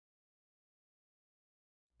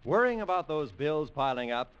Worrying about those bills piling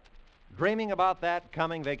up? Dreaming about that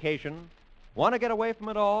coming vacation? Want to get away from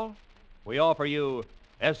it all? We offer you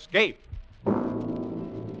Escape.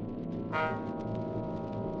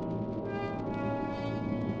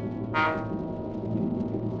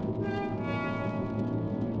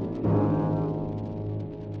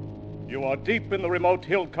 You are deep in the remote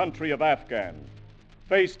hill country of Afghan,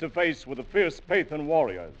 face to face with the fierce Pathan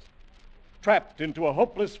warriors, trapped into a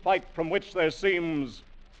hopeless fight from which there seems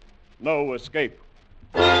no escape.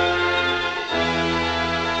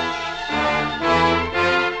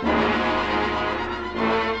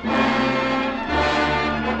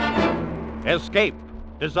 Escape,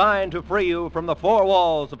 designed to free you from the four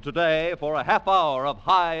walls of today for a half hour of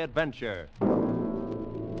high adventure.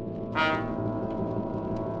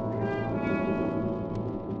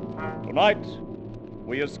 Tonight,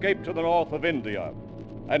 we escape to the north of India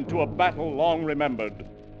and to a battle long remembered,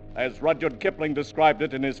 as Rudyard Kipling described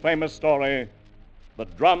it in his famous story, The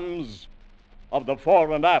Drums of the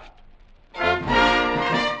Fore and Aft.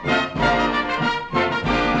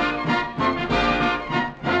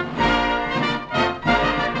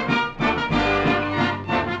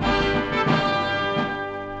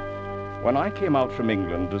 When I came out from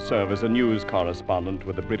England to serve as a news correspondent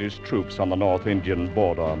with the British troops on the North Indian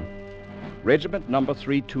border, Regiment number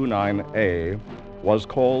 329A was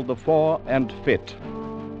called the Fore and Fit,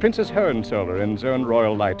 Princess Hohenzollern's own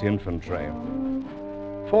Royal Light Infantry.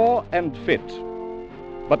 Fore and Fit,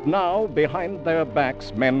 but now behind their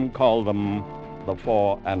backs men call them the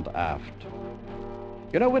Fore and Aft.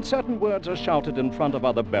 You know, when certain words are shouted in front of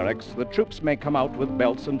other barracks, the troops may come out with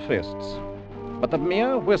belts and fists. But the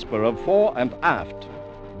mere whisper of Fore and Aft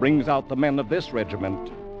brings out the men of this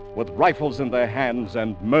regiment with rifles in their hands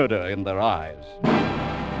and murder in their eyes.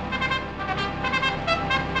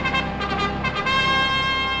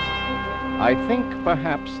 I think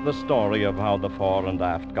perhaps the story of how the Fore and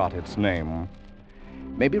Aft got its name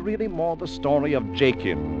may be really more the story of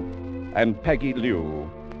Jakin and Peggy Liu,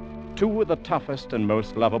 two of the toughest and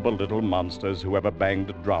most lovable little monsters who ever banged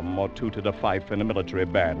a drum or tooted a fife in a military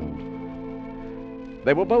band.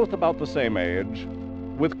 They were both about the same age,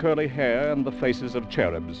 with curly hair and the faces of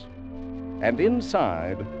cherubs. And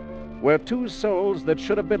inside were two souls that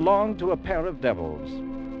should have belonged to a pair of devils.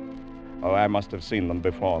 Oh, I must have seen them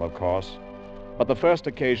before, of course. But the first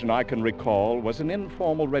occasion I can recall was an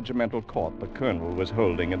informal regimental court the colonel was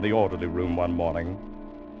holding in the orderly room one morning.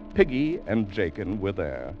 Piggy and Jakin were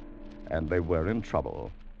there, and they were in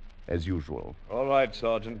trouble, as usual. All right,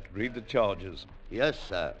 Sergeant. Read the charges. Yes,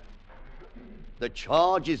 sir. The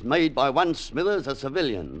charge is made by one Smithers, a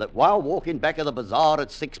civilian, that while walking back of the bazaar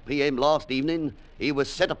at 6 p.m. last evening, he was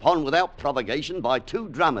set upon without provocation by two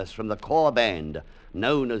drummers from the corps band,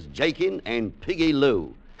 known as Jakin and Piggy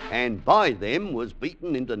Lou, and by them was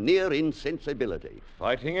beaten into near insensibility.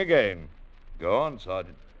 Fighting again. Go on,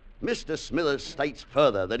 Sergeant. Mr. Smithers states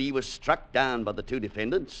further that he was struck down by the two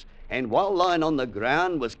defendants, and while lying on the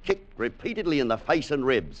ground was kicked repeatedly in the face and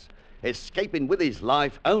ribs, escaping with his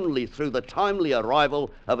life only through the timely arrival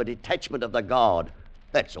of a detachment of the guard.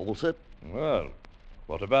 That's all, sir. Well,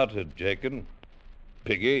 what about it, Jakin?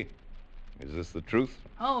 Piggy, is this the truth?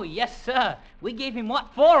 Oh, yes, sir. We gave him what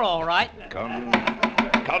for, all right.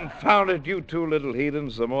 Confound it, you two little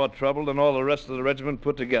heathens are more trouble than all the rest of the regiment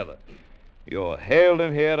put together. You're hailed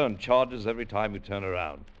in here on charges every time you turn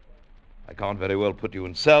around. I can't very well put you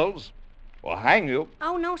in cells or hang you.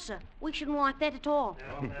 Oh, no, sir. We shouldn't like that at all.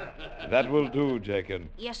 That will do, Jakin.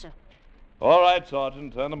 Yes, sir. All right,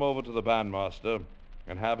 Sergeant, turn them over to the bandmaster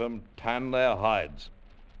and have him tan their hides.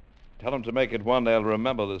 Tell them to make it one they'll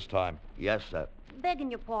remember this time. Yes, sir.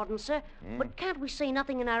 Begging your pardon, sir, but can't we say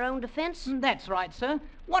nothing in our own defense? That's right, sir.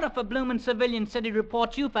 What if a bloomin' civilian said he'd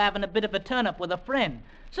report you for having a bit of a turn-up with a friend?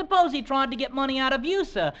 Suppose he tried to get money out of you,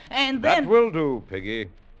 sir, and then... That will do, Piggy.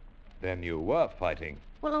 Then you were fighting.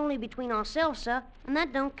 Well, only between ourselves, sir, and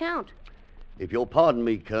that don't count. If you'll pardon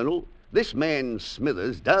me, Colonel, this man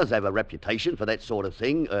Smithers does have a reputation for that sort of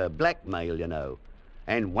thing, blackmail, you know.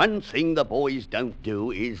 And one thing the boys don't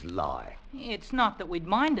do is lie. It's not that we'd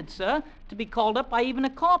minded, sir, to be called up by even a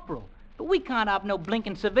corporal. But we can't have no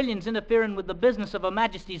blinking civilians interfering with the business of Her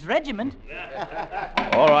Majesty's regiment.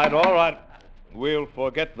 All right. We'll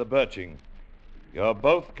forget the birching. You're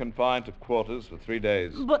both confined to quarters for 3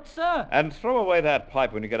 days. But, sir... And throw away that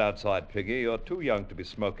pipe when you get outside, Piggy. You're too young to be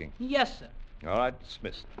smoking. Yes, sir. All right,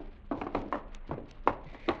 dismissed.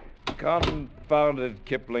 Confounded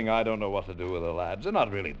Kipling, I don't know what to do with the lads. They're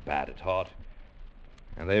not really bad at heart.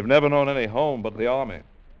 And they've never known any home but the army.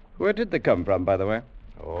 Where did they come from, by the way?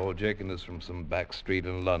 Oh, Jakin is from some back street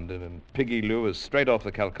in London, and Piggy Lou is straight off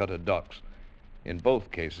the Calcutta docks. In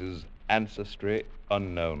both cases, ancestry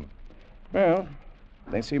unknown. Well,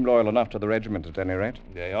 they seem loyal enough to the regiment at any rate.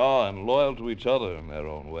 They are, and loyal to each other in their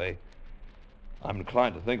own way. I'm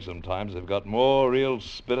inclined to think sometimes they've got more real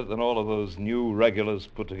spirit than all of those new regulars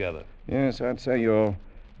put together. Yes, I'd say you're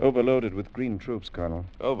overloaded with green troops, Colonel.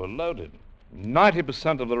 Overloaded.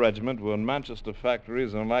 90% of the regiment were in Manchester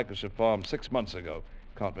factories and Lancashire farms 6 months ago.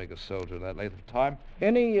 Can't make a soldier in that length of time.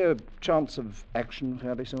 Any chance of action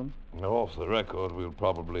fairly soon? Off the record, we'll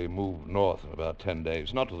probably move north in about 10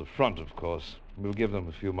 days. Not to the front, of course. We'll give them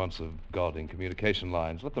a few months of guarding communication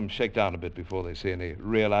lines. Let them shake down a bit before they see any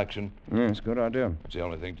real action. Yes, good idea. It's the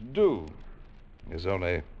only thing to do. There's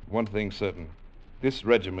only one thing certain. This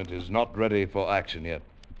regiment is not ready for action yet.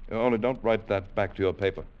 Only don't write that back to your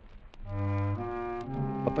paper.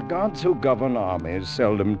 But the gods who govern armies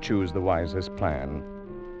seldom choose the wisest plan.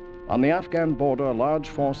 On the Afghan border, a large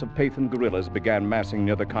force of Pathan guerrillas began massing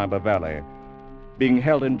near the Khyber Valley, being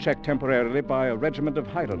held in check temporarily by a regiment of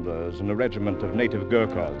Highlanders and a regiment of native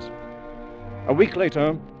Gurkhas. A week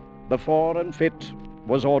later, the Fore and Fit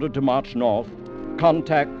was ordered to march north,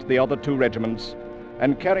 contact the other two regiments,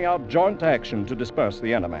 and carry out joint action to disperse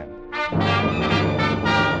the enemy.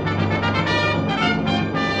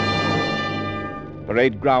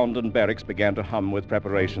 Parade ground and barracks began to hum with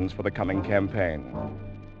preparations for the coming campaign.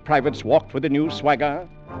 Privates walked with a new swagger,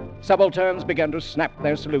 subalterns began to snap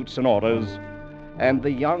their salutes and orders, and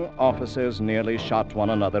the young officers nearly shot one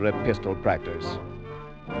another at pistol practice.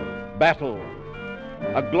 Battle,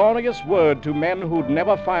 a glorious word to men who'd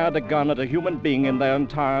never fired a gun at a human being in their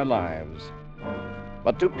entire lives.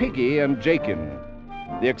 But to Piggy and Jakin,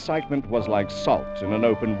 the excitement was like salt in an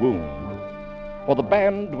open wound, for the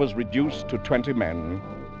band was reduced to 20 men,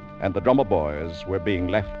 and the drummer boys were being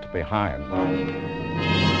left behind.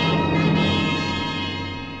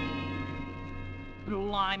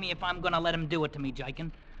 Blimey, if I'm going to let him do it to me,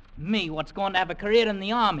 Jakin. Me, what's going to have a career in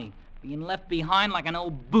the army, being left behind like an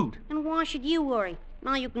old boot. And why should you worry?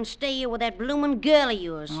 Now you can stay here with that bloomin' girl of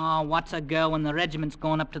yours. Oh, what's a girl when the regiment's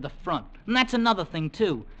going up to the front? And that's another thing,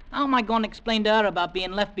 too. How am I going to explain to her about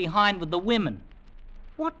being left behind with the women?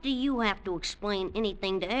 What do you have to explain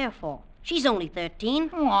anything to her for? She's only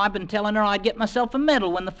 13. Oh, I've been telling her I'd get myself a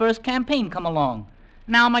medal when the first campaign come along.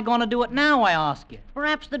 Now am I going to do it now, I ask you?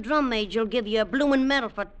 Perhaps the drum major'll give you a bloomin' medal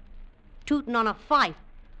for tootin' on a fife.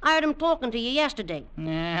 I heard him talking to you yesterday.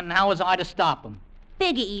 And how was I to stop him?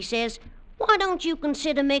 Piggy, he says, why don't you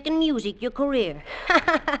consider making music your career?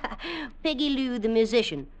 Piggy Lou, the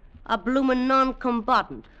musician, a bloomin'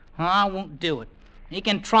 non-combatant. I won't do it. He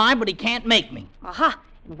can try, but he can't make me. Aha!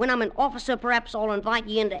 And when I'm an officer, perhaps I'll invite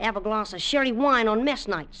you in to have a glass of sherry wine on mess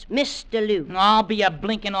nights, Mr. Lou. I'll be a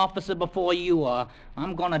blinking officer before you are.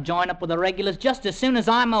 I'm going to join up with the regulars just as soon as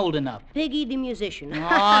I'm old enough. Piggy the musician.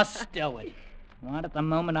 Oh, stow it. Right at the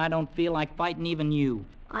moment, I don't feel like fighting even you.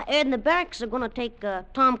 I heard in the barracks they're going to take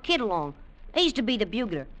Tom Kidd along. He used to be the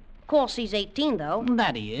bugler. Of course, he's 18, though.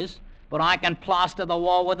 That he is. But I can plaster the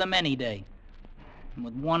wall with him any day.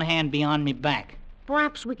 With one hand behind me back.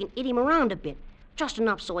 Perhaps we can hit him around a bit. Just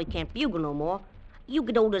enough so he can't bugle no more. You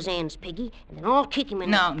get hold of his hands, Piggy, and then I'll kick him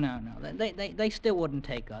in No. They still wouldn't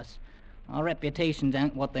take us. Our reputations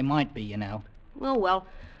ain't what they might be, you know. Oh, well.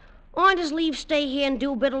 I just leave stay here and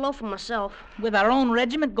do a bit of loafing myself. With our own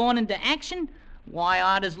regiment going into action? Why,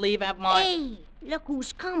 I just leave have my... Hey, look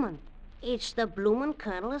who's coming. It's the bloomin'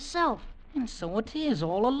 colonel herself. And so it is,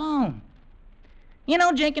 all alone. You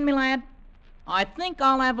know, Jakin, me lad, I think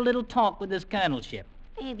I'll have a little talk with this colonelship.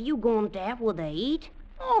 Have you gone daft with the eat?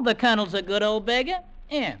 Oh, the colonel's a good old beggar.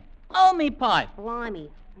 Here, hold me pipe.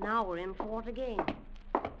 Blimey, now we're in for it again.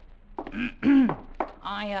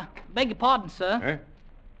 I beg your pardon, sir. Eh?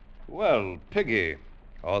 Well, Piggy,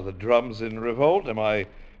 are the drums in revolt? Am I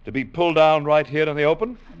to be pulled down right here in the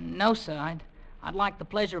open? No, sir. I'd like the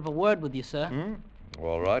pleasure of a word with you, sir.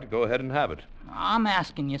 All right, go ahead and have it. I'm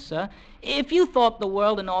asking you, sir. If you thought the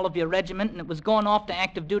world and all of your regiment and it was going off to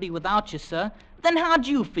active duty without you, sir, then how'd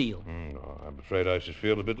you feel? I'm afraid I should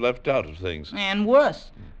feel a bit left out of things. And worse.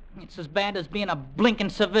 It's as bad as being a blinking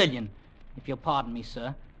civilian, if you'll pardon me,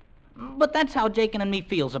 sir. But that's how Jakin and me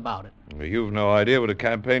feels about it. You've no idea what a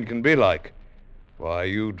campaign can be like. Why,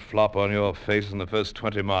 you'd flop on your face in the first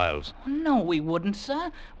 20 miles. No, we wouldn't,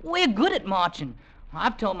 sir. We're good at marching.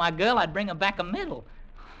 I've told my girl I'd bring her back a medal.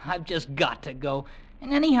 I've just got to go.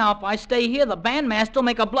 And anyhow, if I stay here, the bandmaster'll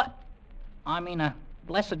make a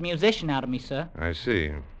blessed musician out of me, sir. I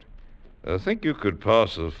see. I think you could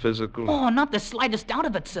pass a physical... Oh, not the slightest doubt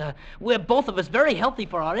of it, sir. We're both of us very healthy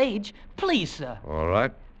for our age. Please, sir. All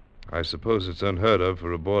right. I suppose it's unheard of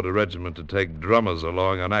for a border regiment to take drummers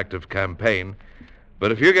along on active campaign.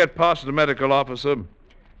 But if you get past the medical officer,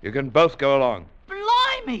 you can both go along.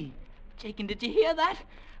 Blimey! Jakin, did you hear that?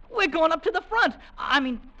 We're going up to the front.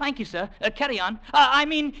 Thank you, sir. Carry on.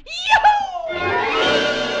 Yahoo!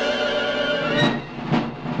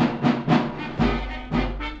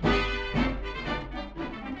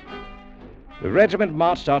 The regiment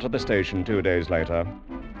marched out of the station 2 days later,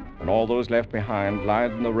 and all those left behind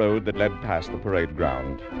lined the road that led past the parade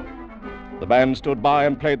ground. The band stood by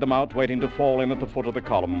and played them out, waiting to fall in at the foot of the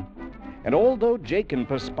column. And although Jakin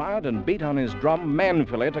perspired and beat on his drum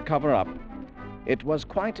manfully to cover up, it was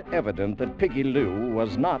quite evident that Piggy Lou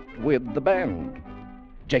was not with the band.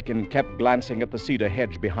 Jakin kept glancing at the cedar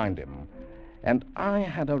hedge behind him, and I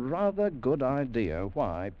had a rather good idea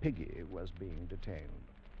why Piggy was being detained.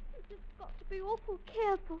 Got to be awful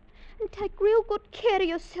careful and take real good care of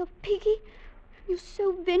yourself, Piggy. You're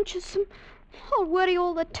so venturesome. I'll worry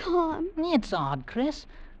all the time. It's odd, Chris.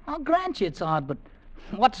 I'll grant you it's odd, but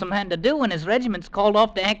what's a man to do when his regiment's called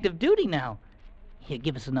off to active duty now? Here,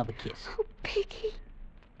 give us another kiss. Oh, Piggy.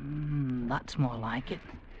 That's more like it.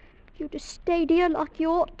 You'd have stayed here like you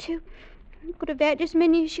ought to. You could have had as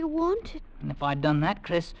many as you wanted. And if I'd done that,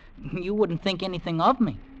 Chris, you wouldn't think anything of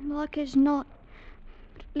me. Like as not.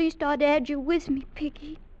 But at least I'd had you with me,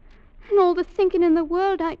 Piggy. And all the thinking in the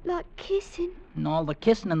world ain't like kissing. And all the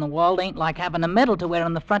kissing in the world ain't like having a medal to wear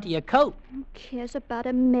on the front of your coat. Who cares about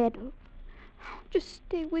a medal? Just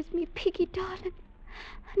stay with me, Piggy, darling.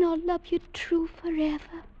 And I'll love you true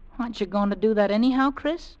forever. Aren't you going to do that anyhow,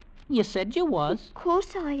 Chris? You said you was. Of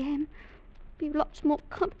course I am. Be lots more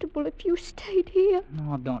comfortable if you stayed here.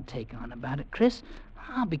 Oh, don't take on about it, Chris.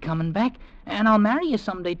 I'll be coming back, and I'll marry you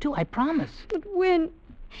someday, too, I promise. But when?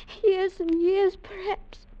 Years and years,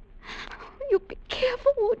 perhaps. You be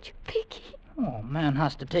careful, won't you, Piggy? Oh, man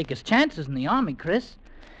has to take his chances in the army, Chris.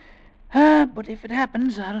 But if it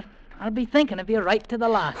happens, I'll be thinking of you right to the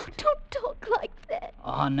last. Oh, don't talk like that.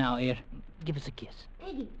 Oh, now, here, give us a kiss.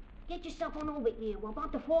 Peggy, get yourself on over here. We're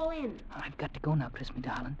about to fall in. I've got to go now, Chris, my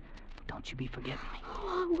darling. Don't you be forgetting me.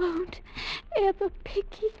 Oh, I won't ever,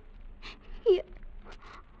 Piggy. Here,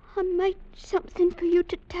 I made something for you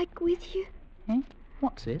to take with you. Eh?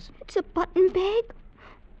 What's this? It's a button bag.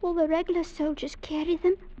 All the regular soldiers carry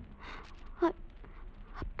them. I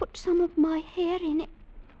put some of my hair in it.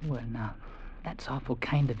 Well, now, that's awful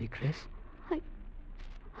kind of you, Chris. I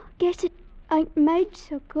guess it ain't made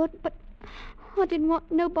so good, but I didn't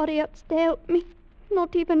want nobody else to help me.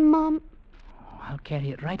 Not even Mum. Oh, I'll carry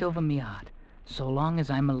it right over me heart, so long as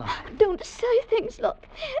I'm alive. Don't say things like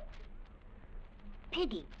that.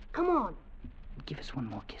 Peggy, come on. Give us one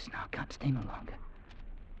more kiss now. Can't stay no longer.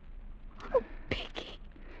 Oh, Piggy.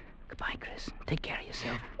 Goodbye, Chris. Take care of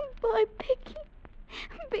yourself. Bye, Piggy.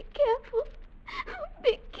 Be careful.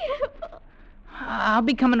 Be careful. I'll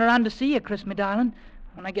be coming around to see you, Chris, my darling,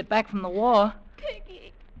 when I get back from the war.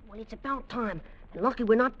 Piggy. Well, it's about time. And lucky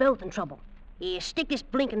we're not both in trouble. Here, stick this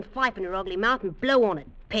blinking fife in your ugly mouth and blow on it,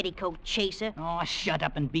 petticoat chaser. Oh, shut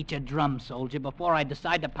up and beat your drum, soldier, before I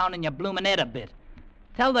decide to pound in your bloomin' head a bit.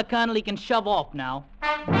 Tell the colonel he can shove off now.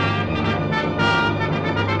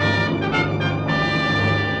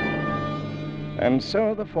 And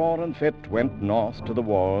so the 4 and 5th went north to the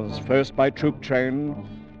wars, first by troop train,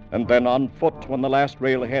 and then on foot when the last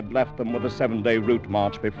railhead left them with a 7-day route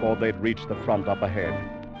march before they'd reach the front up ahead.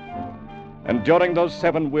 And during those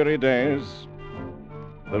 7 weary days,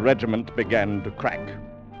 the regiment began to crack.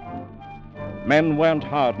 Men weren't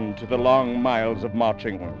hardened to the long miles of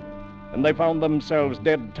marching, and they found themselves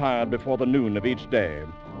dead tired before the noon of each day.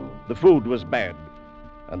 The food was bad,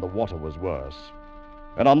 and the water was worse.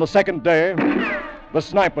 And on the 2nd day, the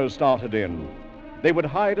snipers started in. They would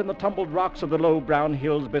hide in the tumbled rocks of the low brown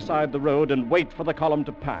hills beside the road and wait for the column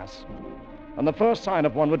to pass. And the first sign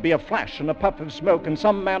of one would be a flash and a puff of smoke, and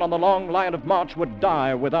some man on the long line of march would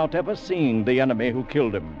die without ever seeing the enemy who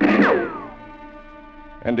killed him.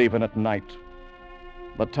 And even at night,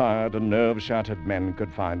 the tired and nerve-shattered men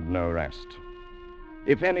could find no rest.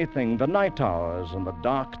 If anything, the night hours and the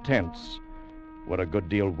dark tents were a good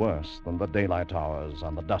deal worse than the daylight hours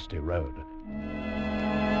on the dusty road.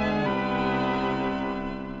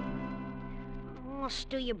 Oh,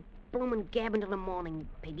 still you bloomin' gab until the morning,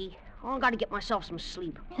 Piggy. I gotta get myself some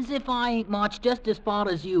sleep. As if I ain't marched just as far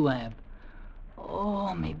as you have.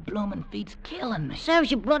 Oh, me bloomin' feet's killing me. Serves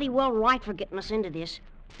you bloody well right for getting us into this.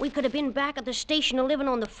 We could have been back at the station a living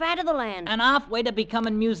on the fat of the land. And halfway to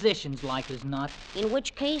becoming musicians, like as not. In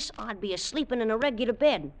which case, I'd be a-sleeping in a regular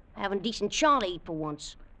bed, having decent chaw to eat for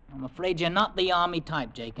once. I'm afraid you're not the army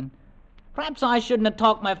type, Jakin. Perhaps I shouldn't have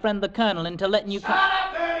talked my friend the colonel into letting you come. Shut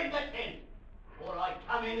up there in the tent, or I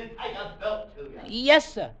come in and take a belt to you.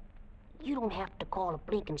 Yes, sir. You don't have to call a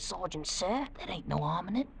blinking sergeant, sir. There ain't no harm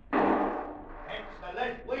in it. It's the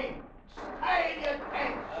left wing. Stay in your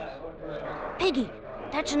tents. Piggy,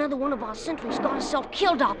 that's another one of our sentries got herself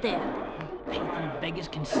killed out there. Pathan beggars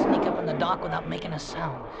can sneak up in the dark without making a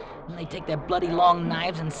sound. And they take their bloody long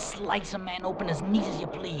knives and slice a man open as neat as you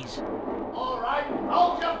please. All right,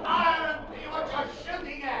 hold your fire and see what you're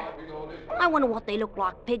shooting at. I wonder what they look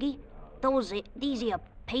like, Piggy. These here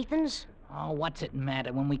Pathans? Oh, what's it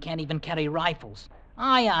matter when we can't even carry rifles?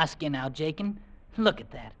 I ask you now, Jakin. Look at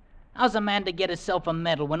that. How's a man to get himself a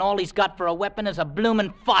medal when all he's got for a weapon is a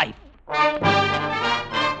bloomin' fife?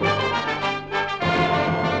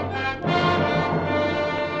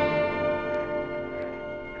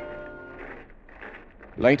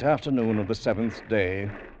 Late afternoon of the 7th day,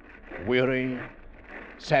 weary,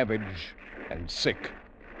 savage, and sick,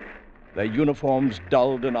 their uniforms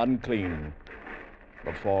dulled and unclean,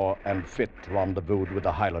 the Fore and Fit rendezvoused with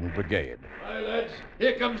the Highland Brigade. Hi, lads.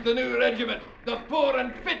 Here comes the new regiment, the Fore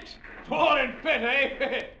and Fit. Fore and Fit,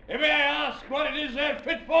 eh? May I ask what it is they're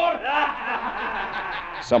fit for?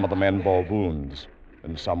 Some of the men bore wounds,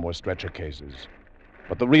 and some were stretcher cases.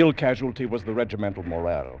 But the real casualty was the regimental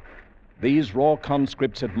morale. These raw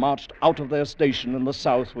conscripts had marched out of their station in the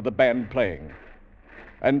south with the band playing.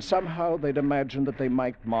 And somehow they'd imagined that they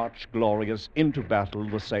might march glorious into battle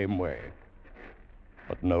the same way.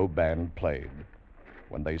 But no band played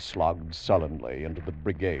when they slogged sullenly into the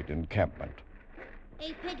brigade encampment.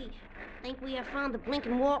 Hey, Piggy, think we have found the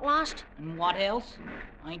blinking wart lost? And what else?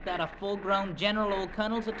 Ain't that a full-grown general old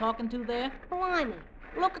colonel's a-talking to there? Blimey,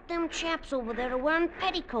 look at them chaps over there wearing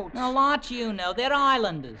petticoats. Now, lots you know. They're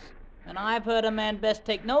islanders. And I've heard a man best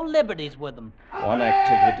take no liberties with them. One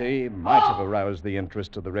activity might have aroused the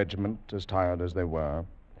interest of the regiment, as tired as they were.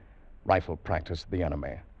 Rifle practice of the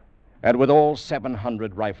enemy. And with all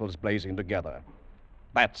 700 rifles blazing together.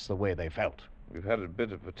 That's the way they felt. We've had a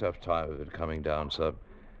bit of a tough time of it coming down, sir.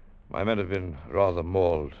 My men have been rather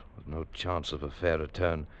mauled, with no chance of a fair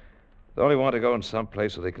return. They only want to go in some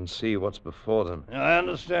place where they can see what's before them. I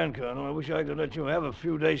understand, Colonel. I wish I could let you have a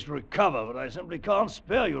few days to recover, but I simply can't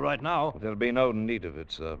spare you right now. There'll be no need of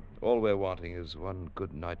it, sir. All we're wanting is one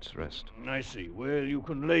good night's rest. I see. Well, you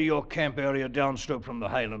can lay your camp area downstroke from the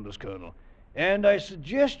Highlanders, Colonel. And I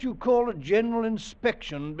suggest you call a general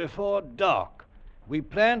inspection before dark. We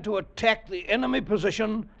plan to attack the enemy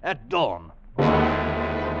position at dawn.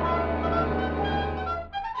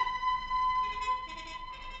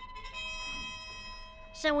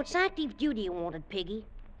 So it's active duty you wanted, Piggy.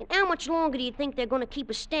 And how much longer do you think they're going to keep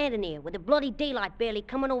us standing here with the bloody daylight barely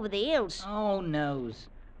coming over the hills? Oh, knows.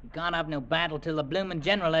 We can't have no battle till the bloomin'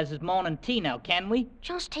 general has his morning tea now, can we?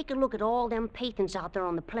 Just take a look at all them Pathans out there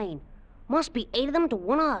on the plain. Must be 8 of them to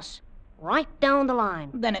 1 of us. Right down the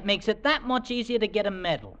line. Then it makes it that much easier to get a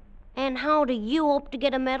medal. And how do you hope to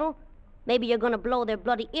get a medal? Maybe you're going to blow their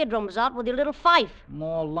bloody eardrums out with your little fife.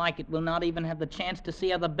 More like it, we'll not even have the chance to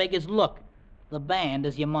see how the beggars look. The band,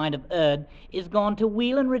 as you might have heard, is going to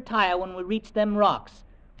wheel and retire when we reach them rocks,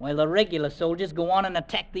 while the regular soldiers go on and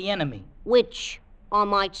attack the enemy. Which, I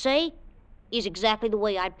might say, is exactly the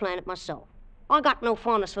way I'd plan it myself. I got no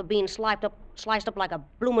fondness for being sliced up like a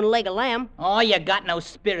bloomin' leg of lamb. Oh, you got no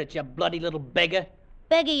spirit, you bloody little beggar.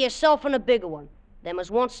 Beggar yourself and a bigger one. Them as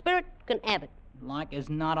want spirit can have it. Like as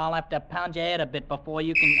not, I'll have to pound your head a bit before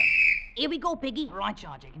you can... Here we go, Piggy. Right,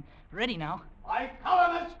 Charge Aiken. Ready now. I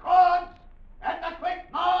call them as squads, and the quick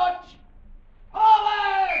march,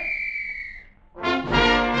 forward!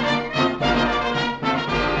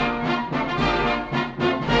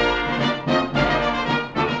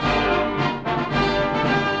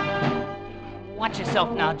 Watch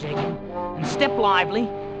yourself now, Jacob, and step lively.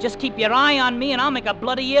 Just keep your eye on me, and I'll make a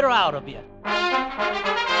bloody ear out of you.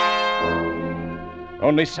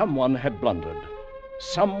 Only someone had blundered.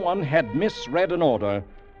 Someone had misread an order,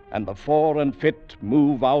 and the Fore and Fit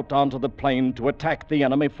move out onto the plain to attack the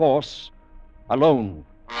enemy force alone.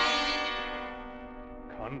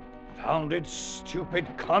 Confounded, stupid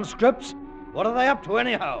conscripts! What are they up to,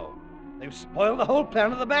 anyhow? They've spoiled the whole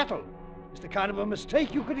plan of the battle. It's the kind of a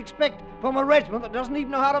mistake you could expect from a regiment that doesn't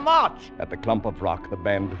even know how to march. At the clump of rock, the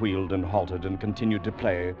band wheeled and halted and continued to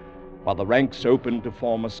play, while the ranks opened to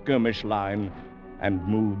form a skirmish line and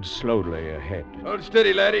moved slowly ahead. Hold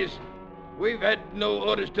steady, laddies. We've had no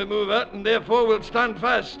orders to move out, and therefore we'll stand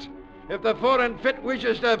fast. If the Fore and Fit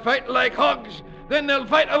wishes to fight like hogs, then they'll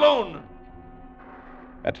fight alone.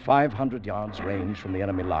 At 500 yards range from the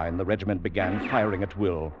enemy line, the regiment began firing at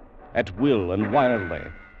will and wildly.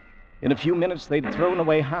 In a few minutes, they'd thrown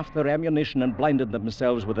away half their ammunition and blinded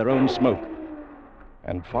themselves with their own smoke.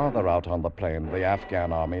 And farther out on the plain, the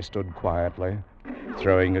Afghan army stood quietly,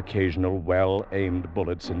 throwing occasional well-aimed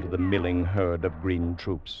bullets into the milling herd of green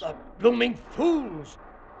troops. The blooming fools!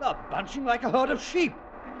 They're bunching like a herd of sheep.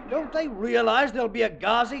 Don't they realize there'll be a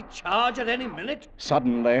Ghazi charge at any minute?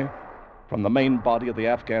 Suddenly, from the main body of the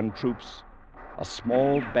Afghan troops, a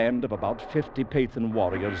small band of about 50 Pathan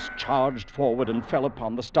warriors charged forward and fell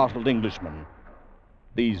upon the startled Englishmen.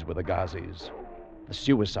 These were the Ghazis, the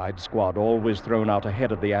suicide squad always thrown out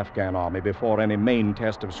ahead of the Afghan army before any main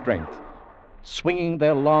test of strength. Swinging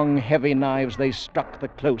their long, heavy knives, they struck the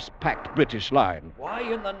close-packed British line. Why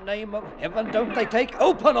in the name of heaven don't they take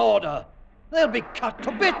open order? They'll be cut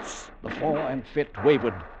to bits. The Fore and Fit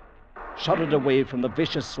wavered, shuddered away from the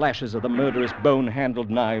vicious slashes of the murderous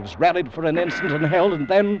bone-handled knives, rallied for an instant and held, and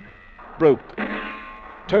then broke,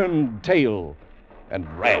 turned tail, and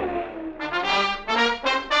ran.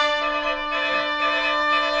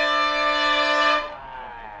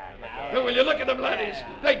 Now, will you look at them, laddies?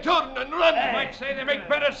 They turn and run. Might say they make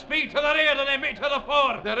better speed to the rear than they make to the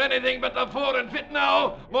fore. They're anything but the Fore and Fit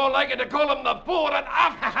now. More likely to call them the Fore and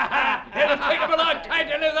Aft. It'll take them a long time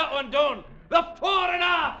to live that one down. The Fore and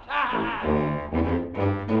Aft.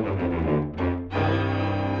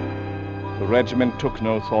 The regiment took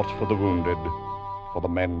no thought for the wounded, for the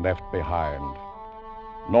men left behind.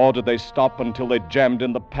 Nor did they stop until they jammed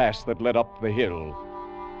in the pass that led up the hill.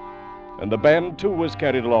 And the band, too, was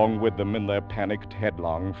carried along with them in their panicked,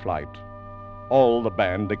 headlong flight. All the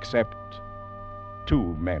band except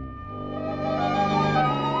 2 men.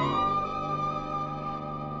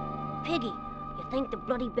 Piggy, you think the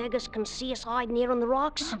bloody beggars can see us hiding here on the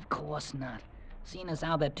rocks? Of course not. Seeing as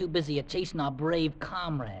how they're too busy at chasing our brave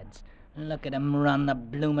comrades. Look at 'em run, the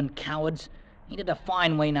bloomin' cowards. Ain't it a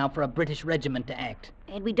fine way now for a British regiment to act?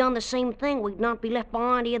 Had we done the same thing, we'd not be left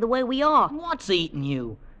behind here the way we are. What's eating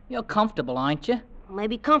you? You're comfortable, aren't you?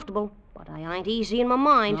 Maybe comfortable, but I ain't easy in my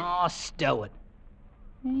mind. Oh, stow it.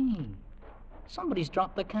 Hey, somebody's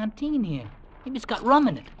dropped the canteen here. Maybe it's got rum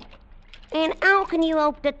in it. And how can you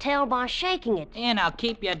hope to tell by shaking it? And now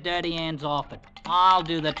keep your dirty hands off it. I'll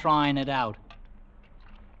do the trying it out.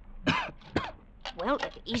 Well,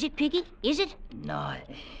 is it, Piggy? Is it? No,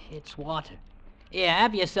 it's water. Here,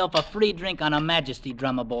 have yourself a free drink on Her Majesty,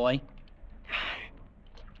 drummer boy.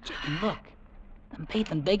 And look, them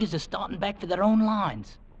Pathan beggars are starting back for their own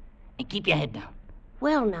lines. And keep your head down.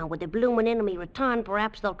 Well, now, with the bloomin' enemy return,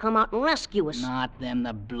 perhaps they'll come out and rescue us. Not them,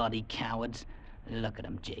 the bloody cowards. Look at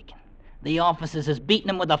 'em, Jake. The officers is beating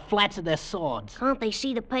them with the flats of their swords. Can't they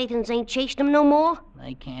see the Pathans ain't chased them no more?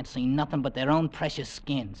 They can't see nothing but their own precious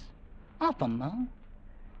skins. Off 'em, though.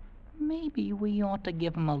 Maybe we ought to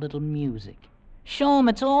give 'em a little music. Show 'em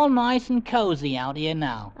it's all nice and cozy out here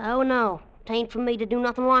now. Oh, no. Tain't for me to do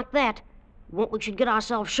nothing like that. You want we should get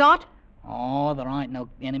ourselves shot? Oh, there ain't no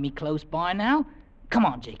enemy close by now. Come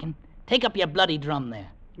on, Jakin. Take up your bloody drum there.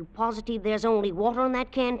 You positive there's only water in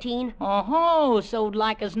that canteen? Oh-ho, so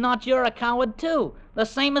like as not you're a coward, too. The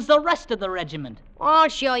same as the rest of the regiment. I'll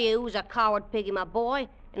show you who's a coward, Piggy, my boy.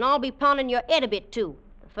 And I'll be pounding your head a bit, too.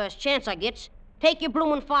 The first chance I gets. Take your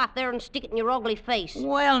bloomin' fife there and stick it in your ugly face.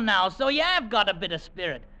 Well, now, so you have got a bit of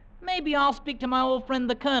spirit. Maybe I'll speak to my old friend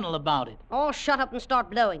the Colonel about it. All shut up and start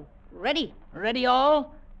blowing. Ready? Ready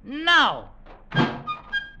all? Now!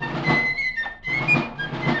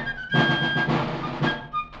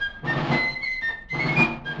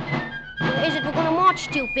 Where is it we're gonna march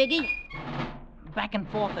to, Piggy? Back and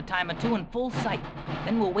forth a time or two in full sight.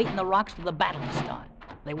 Then we'll wait in the rocks for the battle to start.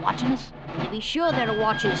 They watching us? To be sure they're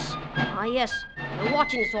watching us. Ah, yes. They're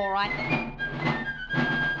watching us, all right.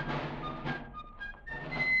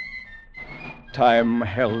 Time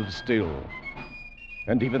held still,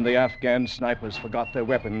 and even the Afghan snipers forgot their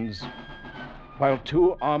weapons, while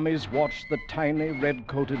 2 armies watched the tiny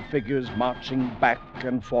red-coated figures marching back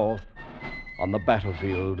and forth on the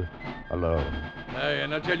battlefield alone. Aye,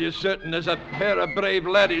 and I tell you certain there's a pair of brave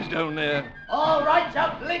laddies down there. All right,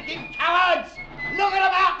 you blinking cowards! Look at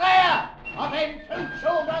them out there! Are them 2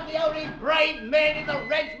 children the only brave men in the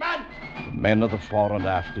regiment? The men of the fore and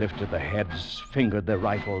aft lifted their heads, fingered their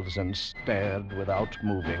rifles, and stared without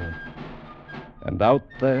moving. And out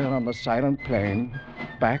there on the silent plain,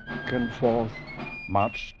 back and forth,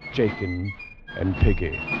 marched Jakin and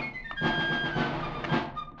Piggy.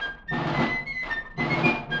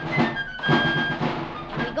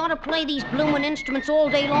 We gotta play these bloomin' instruments all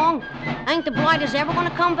day long? Ain't the blighters ever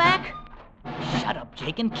gonna come back? Shut up,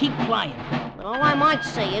 Jake, and keep playing. But all I might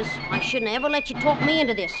say is, I shouldn't ever let you talk me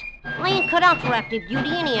into this. I ain't cut out for active duty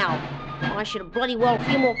anyhow. Well, I should have bloody well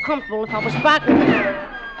feel more comfortable if I was back.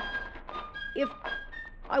 If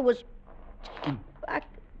I was back.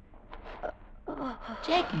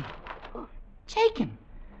 Jakin. Jakin.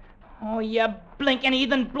 Oh, you blinking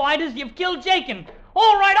heathen blighters, you've killed Jakin.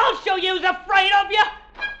 All right, I'll show you who's afraid of you.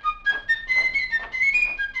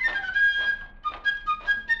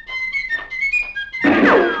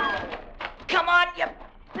 Come on, you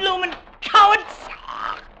bloomin' cowards!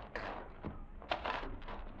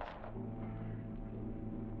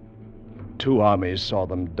 Two armies saw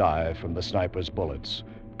them die from the sniper's bullets.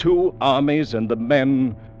 Two armies and the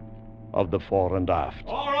men of the fore and aft.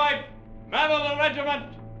 All right, men of the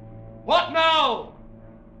regiment. What now?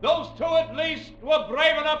 Those two at least were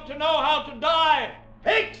brave enough to know how to die.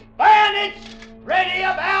 Fix bayonets, ready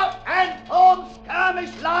about, and form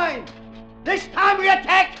skirmish line. This time we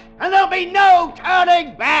attack, and there'll be no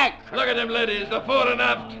turning back. Look at them, ladies, the fore and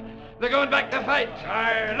aft. They're going back to fight.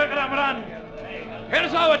 Aye, look at them run.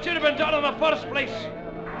 Here's how it should have been done in the first place.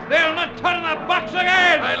 They'll not turn their backs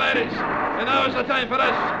again. Aye, ladies, and now is the time for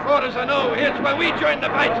us. For as I know, here's where we join the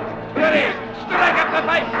fight. Ready, strike up the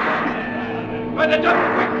fight. By the jump,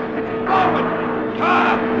 quick, forward,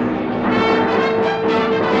 come.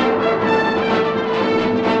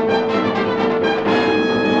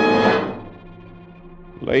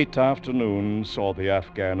 Late afternoon saw the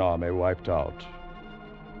Afghan army wiped out.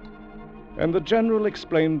 And the general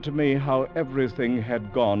explained to me how everything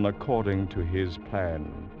had gone according to his plan,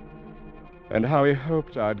 and how he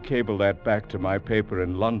hoped I'd cable that back to my paper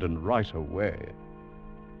in London right away.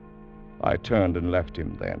 I turned and left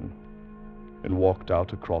him then, and walked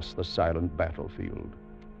out across the silent battlefield,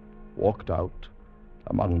 walked out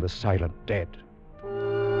among the silent dead.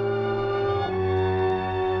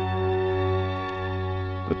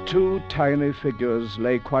 The two tiny figures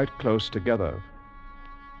lay quite close together,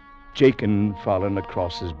 Jakin fallen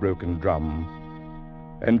across his broken drum,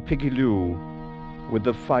 and Piggy Lou with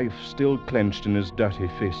the fife still clenched in his dirty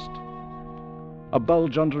fist. A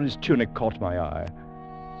bulge under his tunic caught my eye,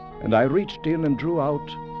 and I reached in and drew out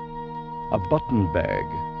a button bag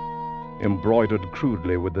embroidered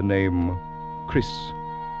crudely with the name Chris.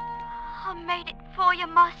 I made it for you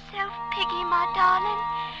myself, Piggy, my darling.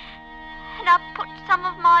 And I put some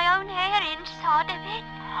of my own hair inside of it.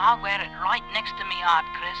 I'll wear it right next to me heart,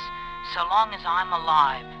 Chris, so long as I'm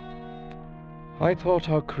alive. I thought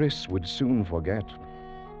how Chris would soon forget,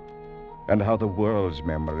 and how the world's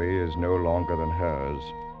memory is no longer than hers.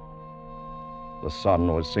 The sun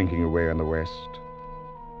was sinking away in the west.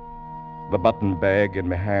 The button bag in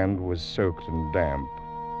my hand was soaked and damp.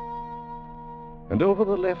 And over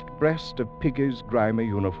the left breast of Piggy's grimy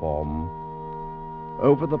uniform,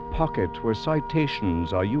 over the pocket where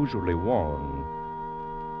citations are usually worn,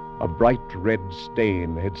 a bright red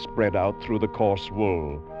stain had spread out through the coarse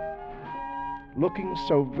wool, looking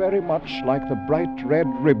so very much like the bright red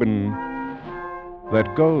ribbon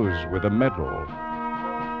that goes with a medal.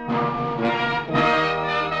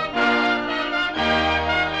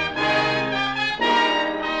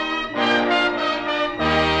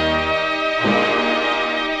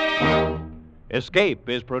 Escape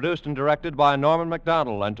is produced and directed by Norman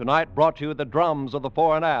MacDonald, and tonight brought to you The Drums of the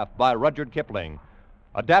Fore and Aft by Rudyard Kipling.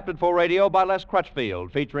 Adapted for radio by Les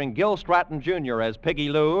Crutchfield, featuring Gil Stratton Jr. as Piggy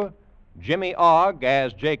Lou, Jimmy Ogg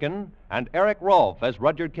as Jakin, and Eric Rolfe as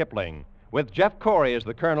Rudyard Kipling, with Jeff Corey as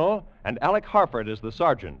the colonel and Alec Harford as the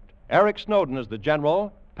sergeant, Eric Snowden as the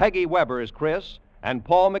general, Peggy Weber as Chris, and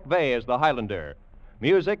Paul McVeigh as the Highlander.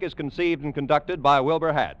 Music is conceived and conducted by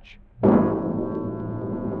Wilbur Hatch.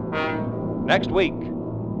 Next week.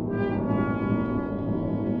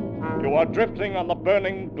 You are drifting on the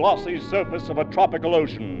burning, glossy surface of a tropical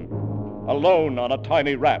ocean, alone on a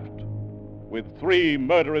tiny raft, with 3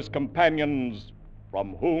 murderous companions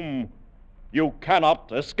from whom you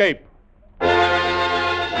cannot escape.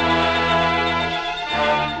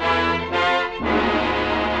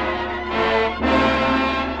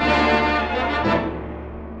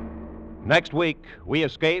 Next week, we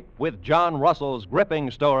escape with John Russell's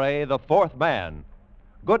gripping story, The Fourth Man.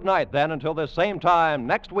 Good night, then, until this same time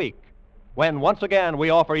next week, when once again we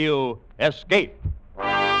offer you Escape.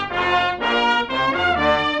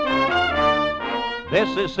 This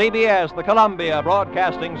is CBS, the Columbia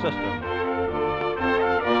Broadcasting System.